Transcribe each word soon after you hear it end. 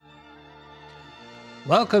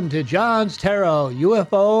Welcome to John's Tarot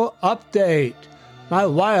UFO Update. My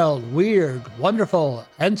wild, weird, wonderful,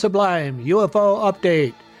 and sublime UFO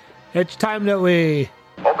update. It's time that we...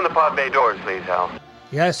 Open the pod bay doors, please, Hal.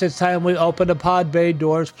 Yes, it's time we open the pod bay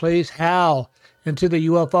doors, please, Hal, into the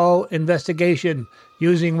UFO investigation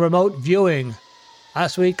using remote viewing.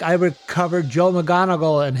 Last week, I covered Joe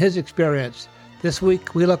McGonigal and his experience. This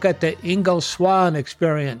week, we look at the Ingo Swann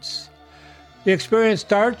experience. The experience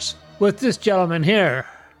starts with this gentleman here.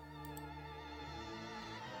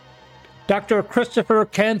 Dr. Christopher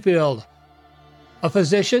Canfield, a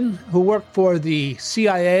physician who worked for the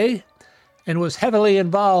CIA and was heavily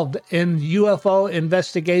involved in UFO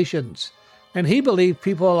investigations. And he believed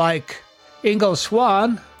people like Ingo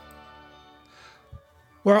Swann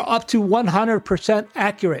were up to 100%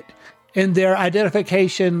 accurate in their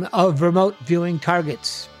identification of remote viewing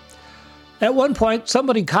targets. At one point,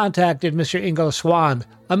 somebody contacted Mr. Ingo Swann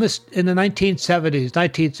in the 1970s,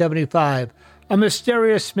 1975, a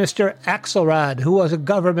mysterious Mr. Axelrod, who was a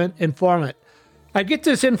government informant. I get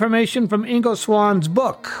this information from Ingo Swann's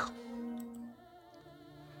book,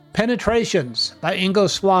 Penetrations by Ingo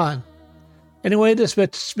Swann. Anyway, this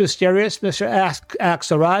mysterious Mr.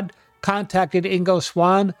 Axelrod contacted Ingo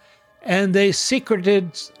Swann, and they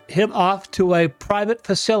secreted him off to a private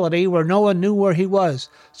facility where no one knew where he was,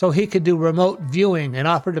 so he could do remote viewing, and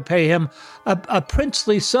offered to pay him a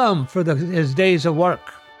princely sum for his days of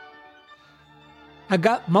work. I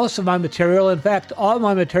got most of my material, in fact, all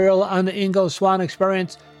my material on the Ingo Swann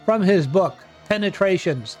experience from his book,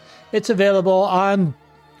 Penetrations. It's available on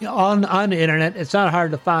the internet. It's not hard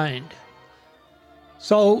to find.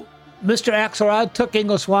 So Mr. Axelrod took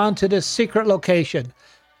Ingo Swann to this secret location,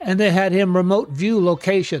 and they had him remote view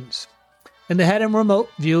locations. And they had him remote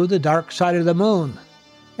view the dark side of the moon.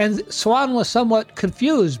 And Swann was somewhat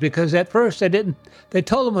confused because at first they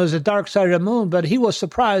told him it was the dark side of the moon, but he was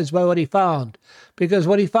surprised by what he found. Because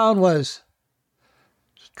what he found was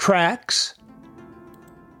tracks,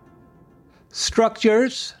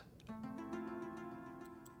 structures,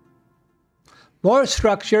 more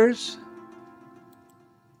structures,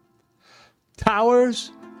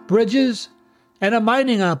 towers, bridges, and a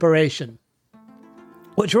mining operation,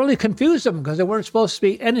 which really confused him because there weren't supposed to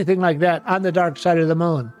be anything like that on the dark side of the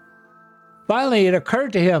moon. Finally, it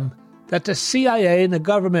occurred to him that the CIA and the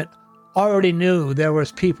government already knew there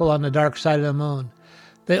was people on the dark side of the moon.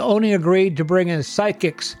 They only agreed to bring in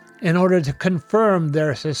psychics in order to confirm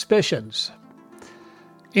their suspicions.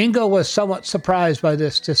 Ingo was somewhat surprised by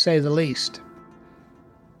this, to say the least.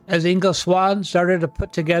 As Ingo Swann started to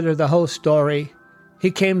put together the whole story, he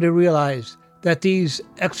came to realize that these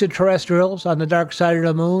extraterrestrials on the dark side of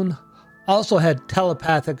the moon also had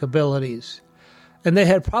telepathic abilities. And they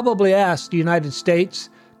had probably asked the United States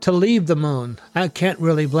to leave the moon. I can't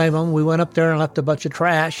really blame them. We went up there and left a bunch of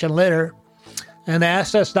trash and litter, and they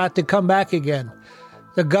asked us not to come back again.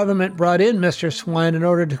 The government brought in Mr. Swann in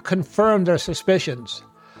order to confirm their suspicions.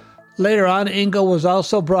 Later on, Ingo was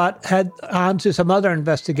also had on to some other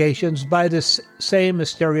investigations by this same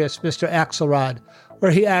mysterious Mr. Axelrod, where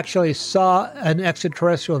he actually saw an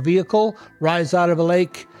extraterrestrial vehicle rise out of a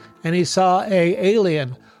lake, and he saw an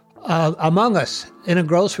alien among us in a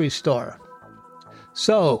grocery store.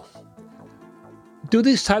 So, do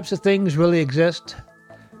these types of things really exist?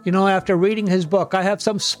 You know, after reading his book, I have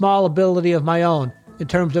some small ability of my own in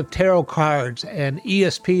terms of tarot cards and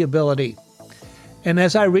ESP ability. And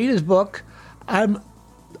as I read his book,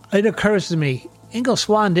 it occurs to me, Ingo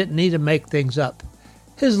Swann didn't need to make things up.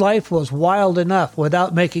 His life was wild enough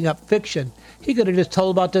without making up fiction. He could have just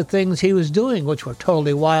told about the things he was doing, which were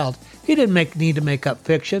totally wild. He didn't need to make up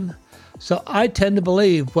fiction. So I tend to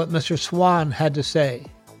believe what Mr. Swann had to say.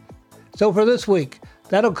 So for this week,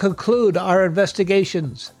 that'll conclude our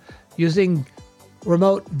investigations using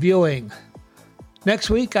remote viewing.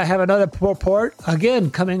 Next week, I have another report,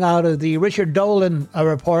 again coming out of the Richard Dolan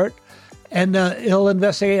report, and it'll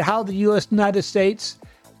investigate how the United States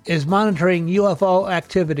is monitoring UFO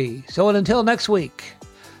activity. So until next week,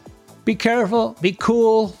 be careful, be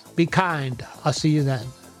cool, be kind. I'll see you then.